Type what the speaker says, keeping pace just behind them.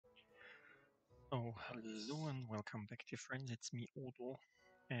Oh, hello and welcome back, dear friends. It's me, Odo,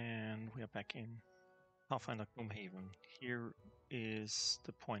 and we are back in Pathfinder Gloomhaven. Here is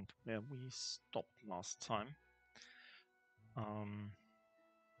the point where we stopped last time,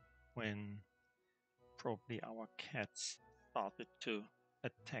 when probably our cats started to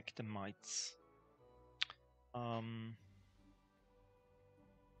attack the mites.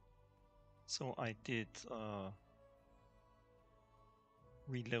 So I did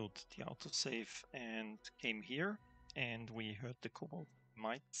reload the autosave and came here, and we heard the Kobolds and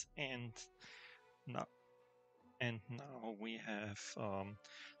Mites, and now we have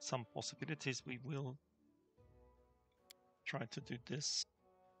some possibilities. We will try to do this.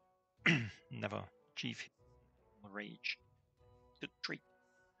 Never achieve rage. The treat.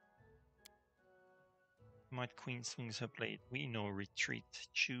 Might Queen swings her blade. We know retreat.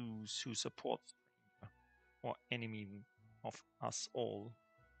 Choose who supports or enemy of us all.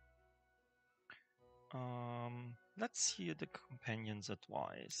 Let's hear the companion's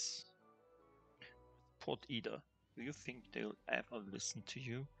advice. Support either. Do you think they'll ever listen to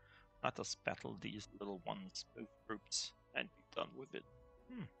you? Let us battle these little ones, both groups, and be done with it.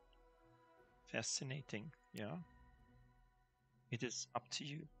 Fascinating, yeah? It is up to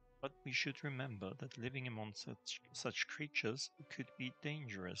you, but we should remember that living among such creatures could be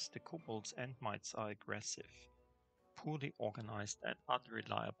dangerous. The kobolds and mites are aggressive, poorly organized, and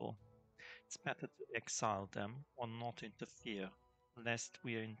unreliable. It's better to exile them or not interfere, lest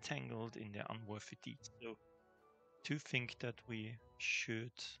we are entangled in their unworthy deeds. So, to think that we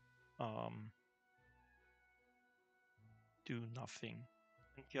should do nothing,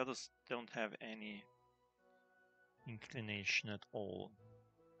 and the others don't have any inclination at all.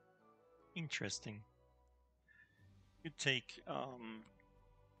 Interesting. You take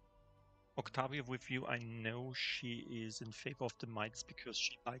Octavia with you. I know she is in favor of the mites because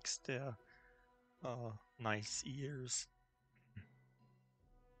she likes their nice ears.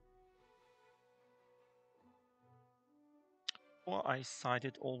 Well, I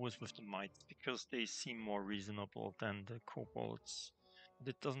sided always with the mites because they seem more reasonable than the kobolds. But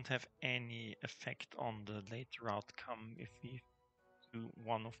it doesn't have any effect on the later outcome if we do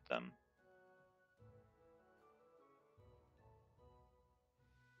one of them.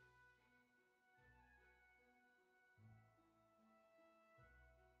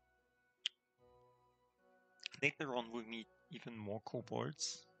 Later on, we meet even more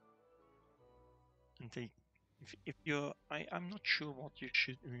kobolds, and they, if you're, I'm not sure what you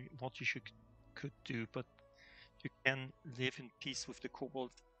could do, but you can live in peace with the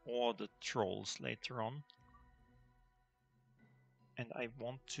kobolds or the trolls later on. And I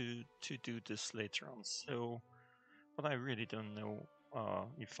want to do this later on, so, but I really don't know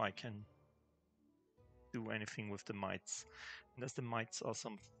if I can do anything with the mites. And as the mites are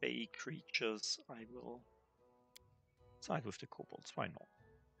some fey creatures, I will side with the kobolds. Why not?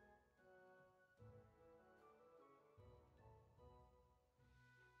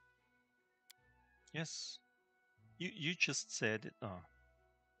 Yes. You just said it. Oh.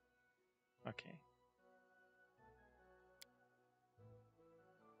 Okay.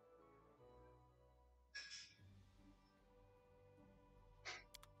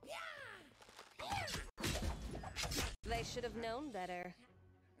 They should have known better.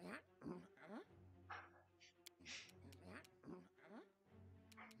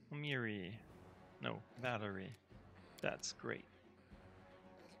 Miri. No, Valerie. That's great.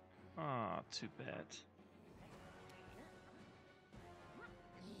 Ah, too bad.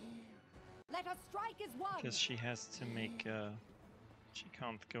 Let us strike as one. Because she has to make she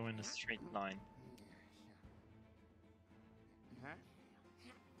can't go in a straight line.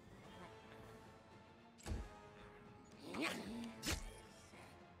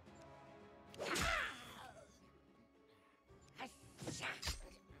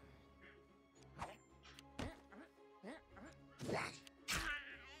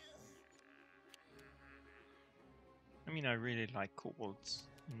 I mean, I really like kobolds.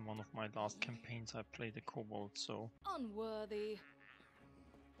 In one of my last campaigns, I played a kobold, so... Unworthy.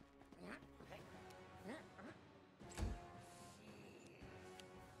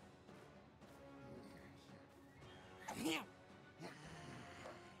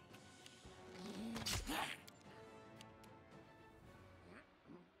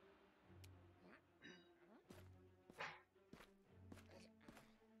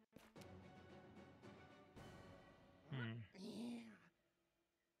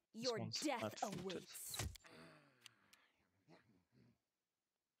 Your death awaits.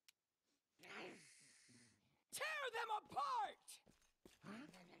 Tear them apart!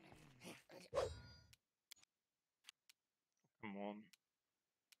 Come on.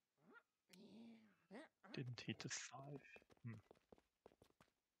 Didn't hit a 5.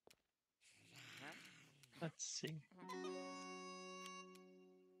 Let's see.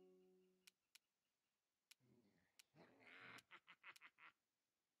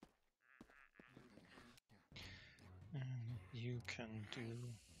 You can do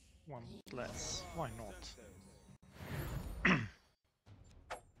one less. Why not?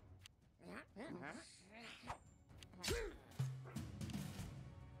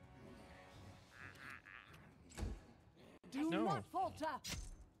 Do not falter.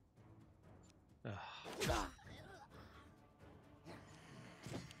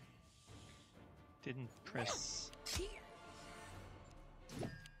 Didn't press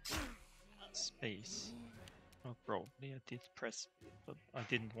space. Oh, probably I did press, but I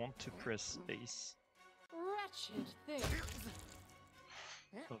didn't want to press space. Wretched things.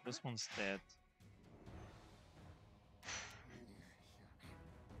 So this one's dead.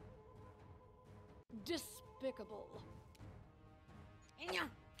 Despicable.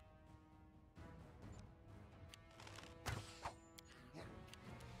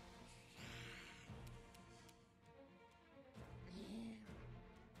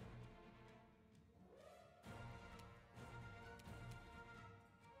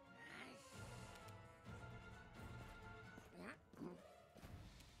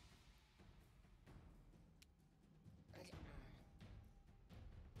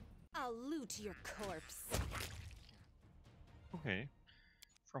 I'll loot your corpse. Okay.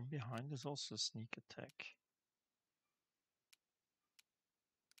 From behind is also a sneak attack.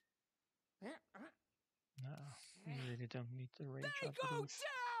 No, you really don't need the rage, I believe.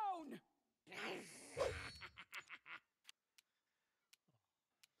 Down!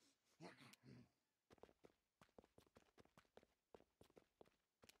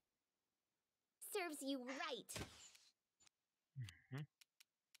 Serves you right.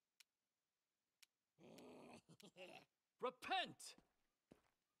 Repent!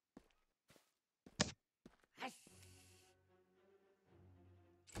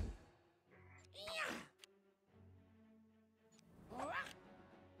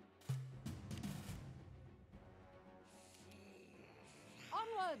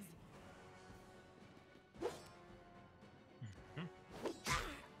 Onwards!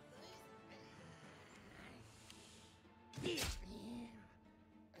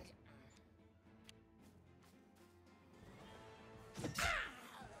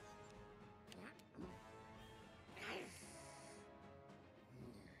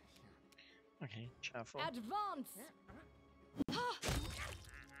 Okay, careful. Advance!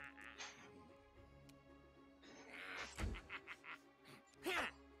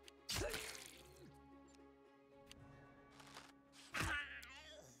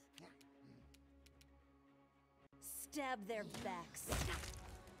 Stab their backs.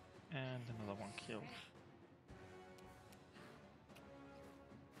 And another one killed.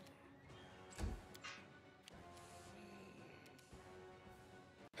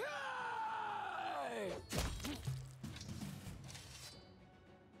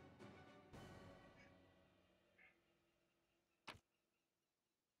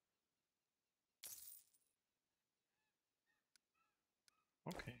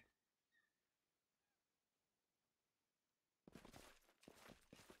 Okay.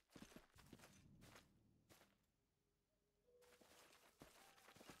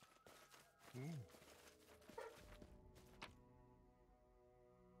 Ooh.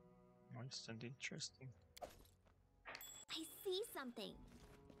 Nice and interesting. I see something.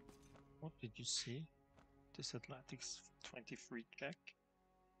 What did you see? This athletics 23 check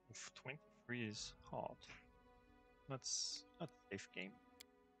of 23 is hard. That's a safe game.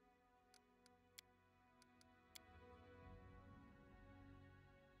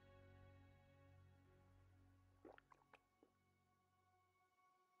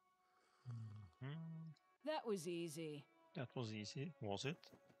 That was easy. That was easy, was it?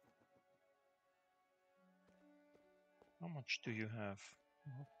 How much do you have?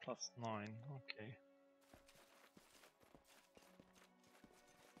 Oh, +9, okay.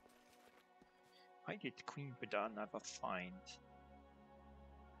 Why did Queen Beda never find?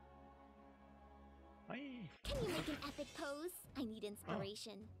 Can you make an epic pose? I need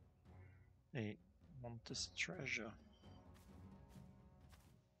inspiration. They want this treasure.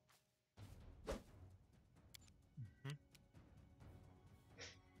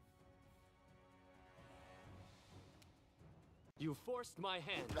 You forced my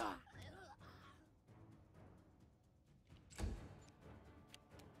hand.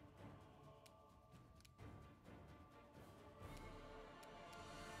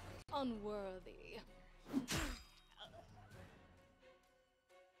 Unworthy.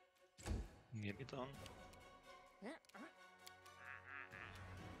 Nearly done.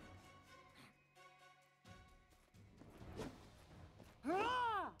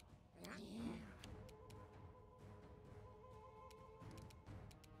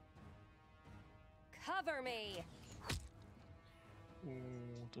 Cover me! Ooh,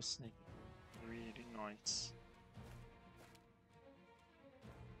 the snake. Really nice.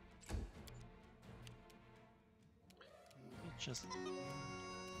 It just...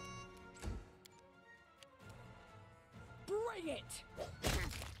 Bring it!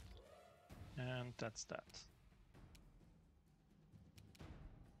 And that's that.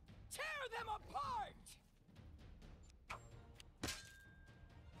 Tear them apart!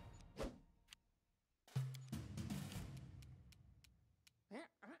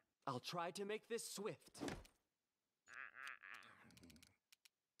 I'll try to make this swift.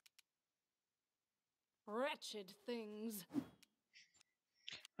 Wretched things.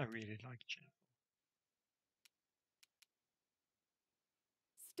 I really like Jim.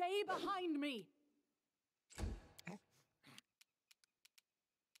 Stay behind me!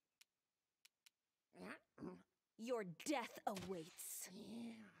 Your death awaits.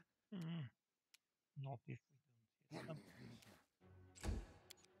 Not if we don't hit them.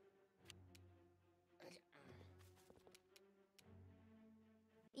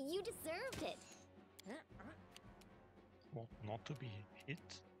 You deserved it. What, not to be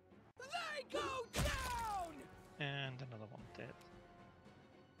hit? They go down! And another one dead.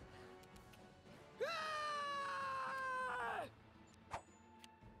 Ah!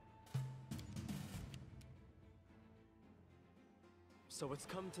 So it's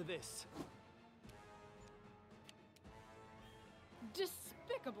come to this.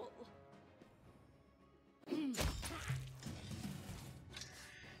 Despicable.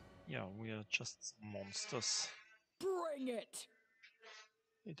 Yeah, we are just monsters. Bring it!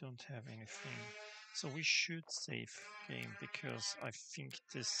 They don't have anything. So we should save game because I think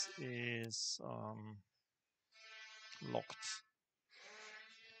this is locked.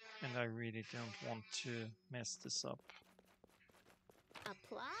 And I really don't want to mess this up.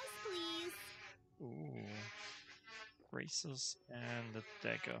 Applause, please. Ooh. Braces and a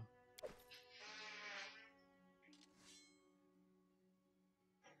dagger.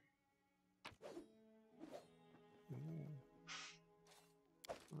 Ooh.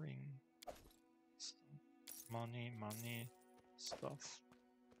 Ring. Money, money, stuff.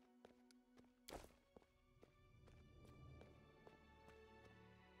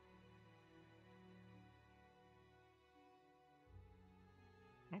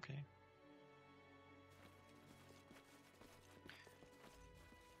 Okay.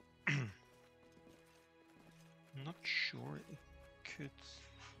 Not sure it could.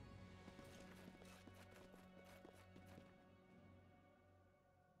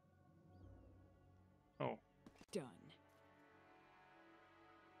 Oh, Done.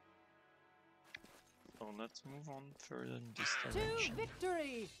 so let's move on further in this To direction.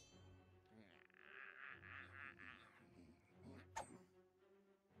 victory!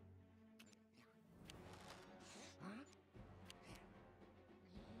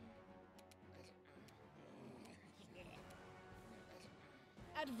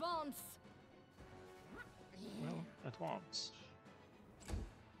 Advance! Well, advance.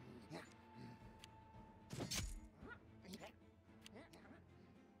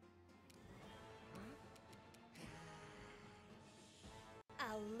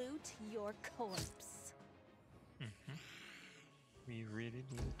 I'll loot your corpse. We really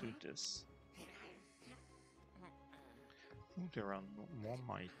will do this. Ooh, there are more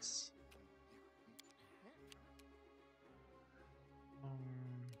mites.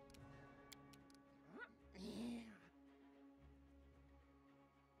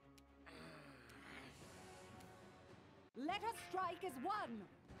 Let us strike as one!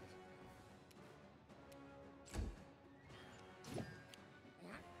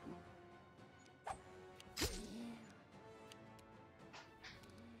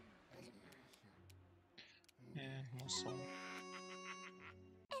 And more soul.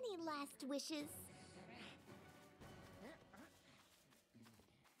 Any last wishes?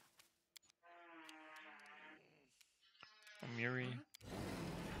 Miri.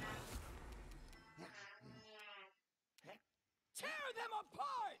 Tear them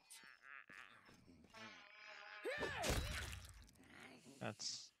apart!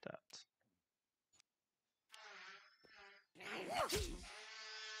 That's that.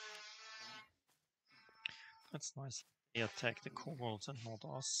 That's nice. They attack the kobolds and not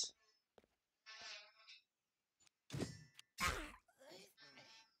us.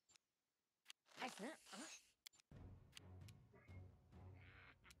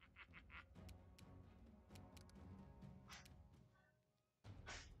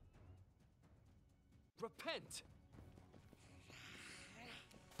 repent!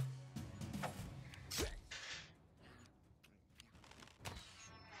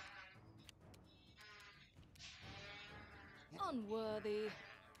 Unworthy.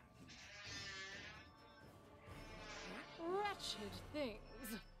 Wretched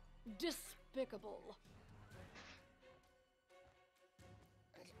things. Despicable.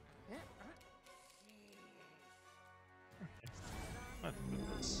 Let's do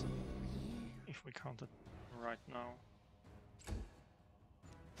this. If we count it right now.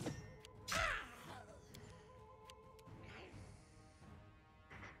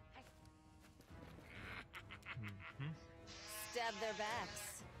 Stab their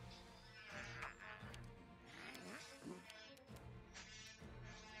backs.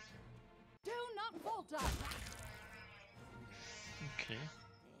 Do not falter. Okay.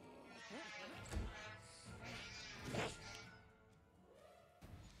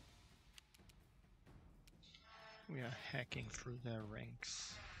 We are hacking through their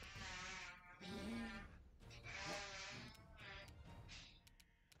ranks.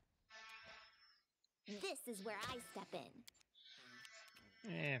 This is where I step in.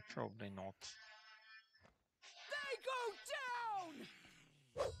 Probably not. They go down!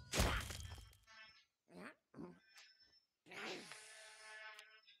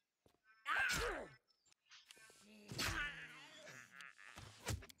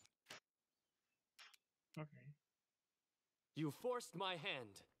 Okay. You forced my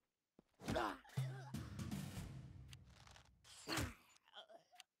hand.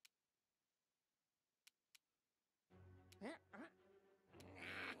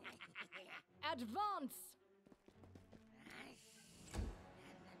 Advance!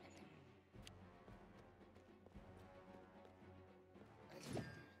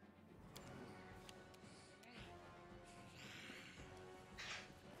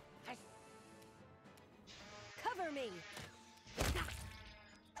 Cover me!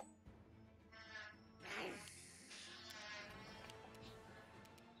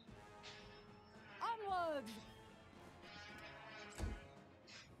 Onwards!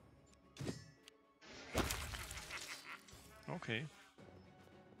 Okay.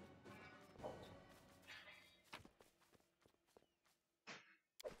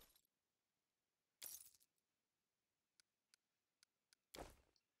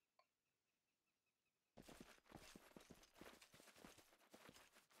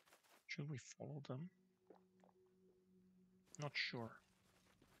 Should we follow them? Not sure.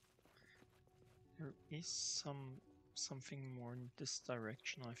 There is something more in this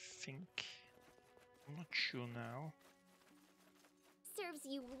direction, I think. I'm not sure now. Serves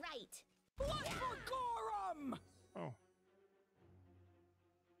you right. Blood for Gorum! Oh.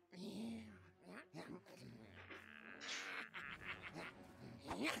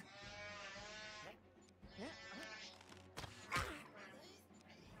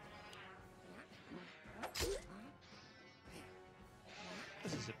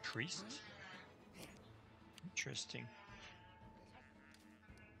 This is a priest? Interesting.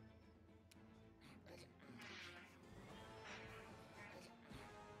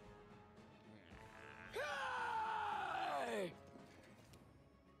 Hey!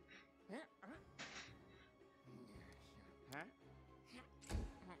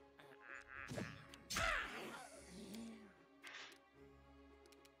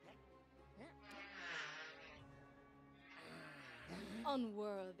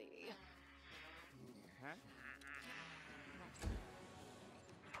 Unworthy.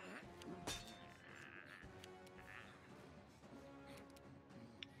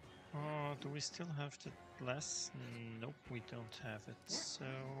 Do we still have the glass? Nope, we don't have it. So...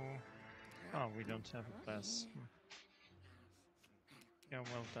 Oh, we don't have a glass. Yeah,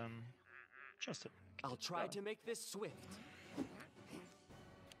 well then... Just a... I'll try to make this swift.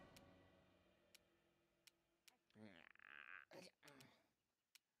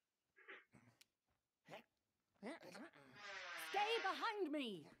 Stay behind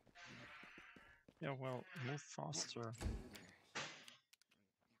me! Yeah, well, move faster.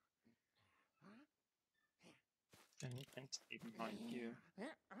 Then he can stay behind you.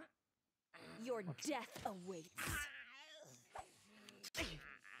 Your death awaits.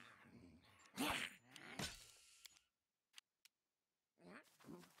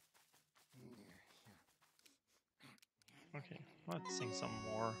 Okay, let's sing some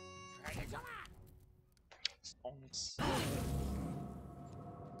more songs.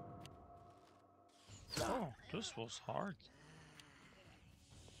 Oh, this was hard.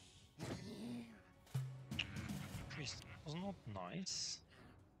 Priest was not nice.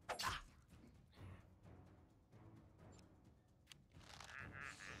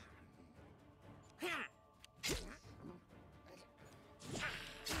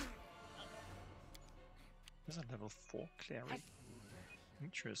 level 4 cleric.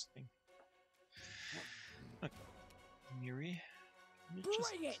 Interesting. Okay. Miri, let me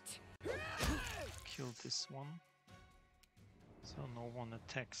just kill this one, so no one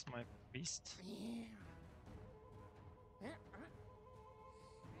attacks my beast.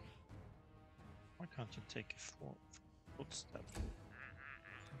 Why can't you take a footstep?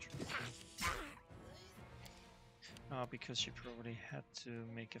 Ah, because you probably had to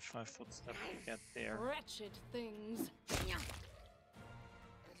make a 5-foot step to get there. Wretched things.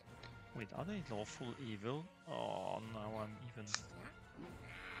 Wait, are they lawful evil? Oh, now I'm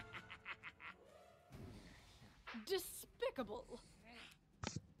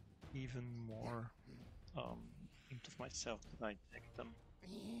even more ashamed of myself that I take them.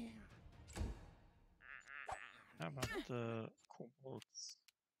 How about the kobolds?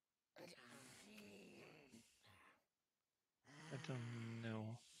 I don't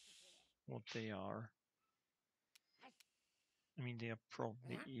know what they are. I mean, they are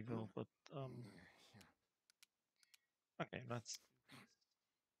probably evil, but okay, let's.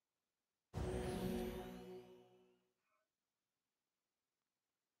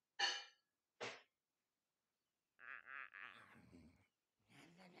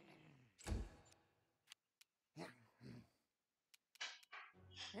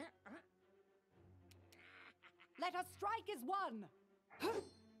 Let us strike as one.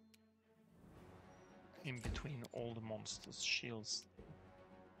 In between all the monsters' shields.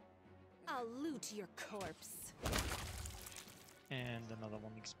 I'll loot your corpse. And another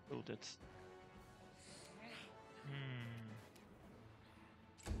one exploded.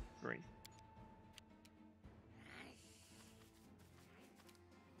 Great.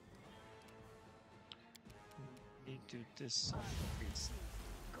 We do this on the priest.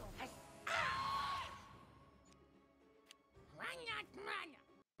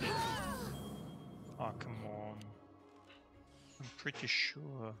 Ah, come on. I'm pretty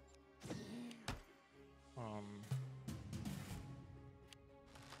sure.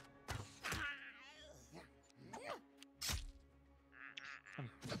 I'm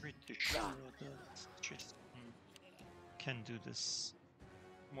pretty sure that Tristan can do this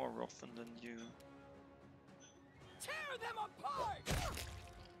more often than you. Tear them apart!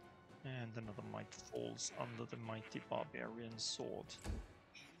 And another mite falls under the mighty barbarian sword.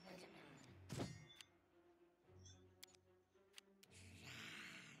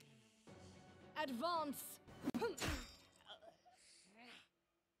 Advance!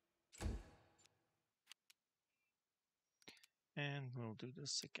 And we'll do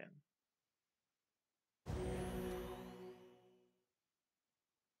this again.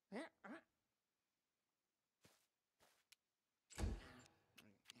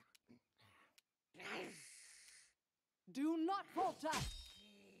 Do not falter!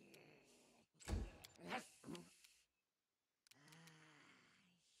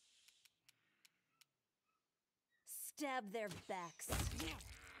 Stab their backs.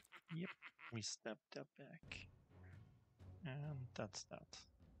 Yep, we stab their back. And that's that.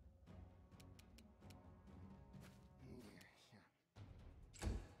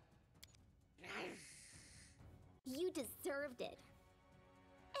 You deserved it.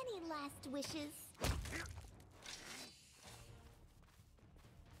 Any last wishes?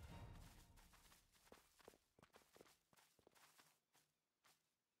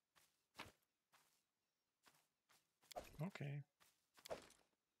 Okay.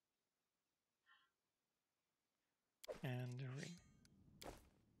 And the ring.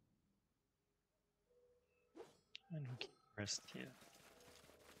 And we can rest here.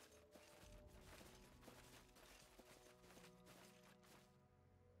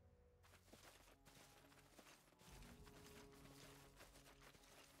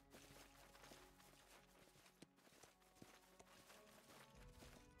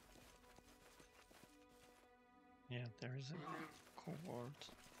 Yeah, there is a coward.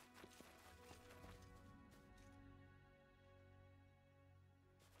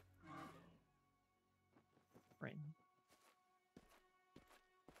 Rain.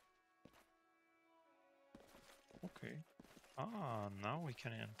 Okay. Ah, now we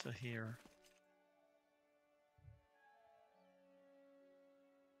can enter here.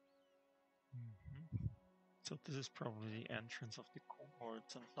 So this is probably the entrance of the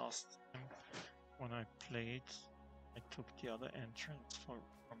cohorts, and last time when I played, I took the other entrance from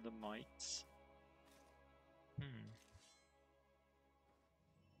the mites.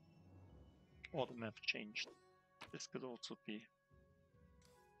 Or the map changed. This could also be.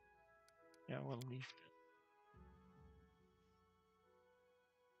 Yeah, we'll leave that.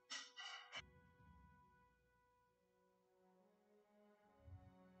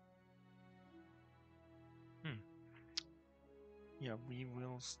 yeah, we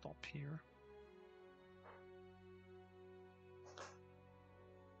will stop here.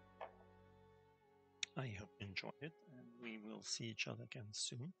 I hope you enjoyed it, and we will see each other again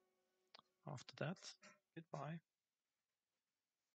soon. After that, goodbye.